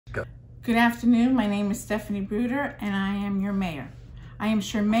Good afternoon. My name is Stephanie Bruder and I am your mayor. I am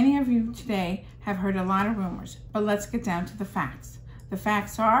sure many of you today have heard a lot of rumors, but let's get down to the facts. The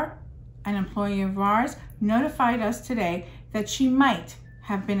facts are, an employee of ours notified us today that she might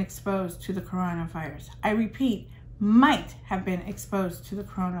have been exposed to the coronavirus. I repeat, might have been exposed to the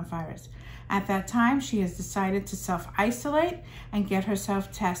coronavirus. At that time, she has decided to self-isolate and get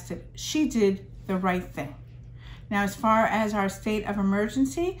herself tested. She did the right thing. Now, as far as our state of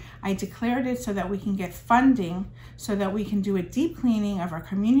emergency, I declared it so that we can get funding so that we can do a deep cleaning of our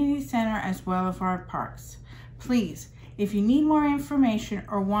community center as well as our parks. Please, if you need more information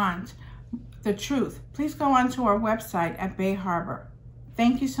or want the truth, please go onto our website at Bay Harbor.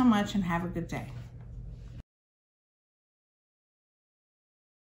 Thank you so much and have a good day.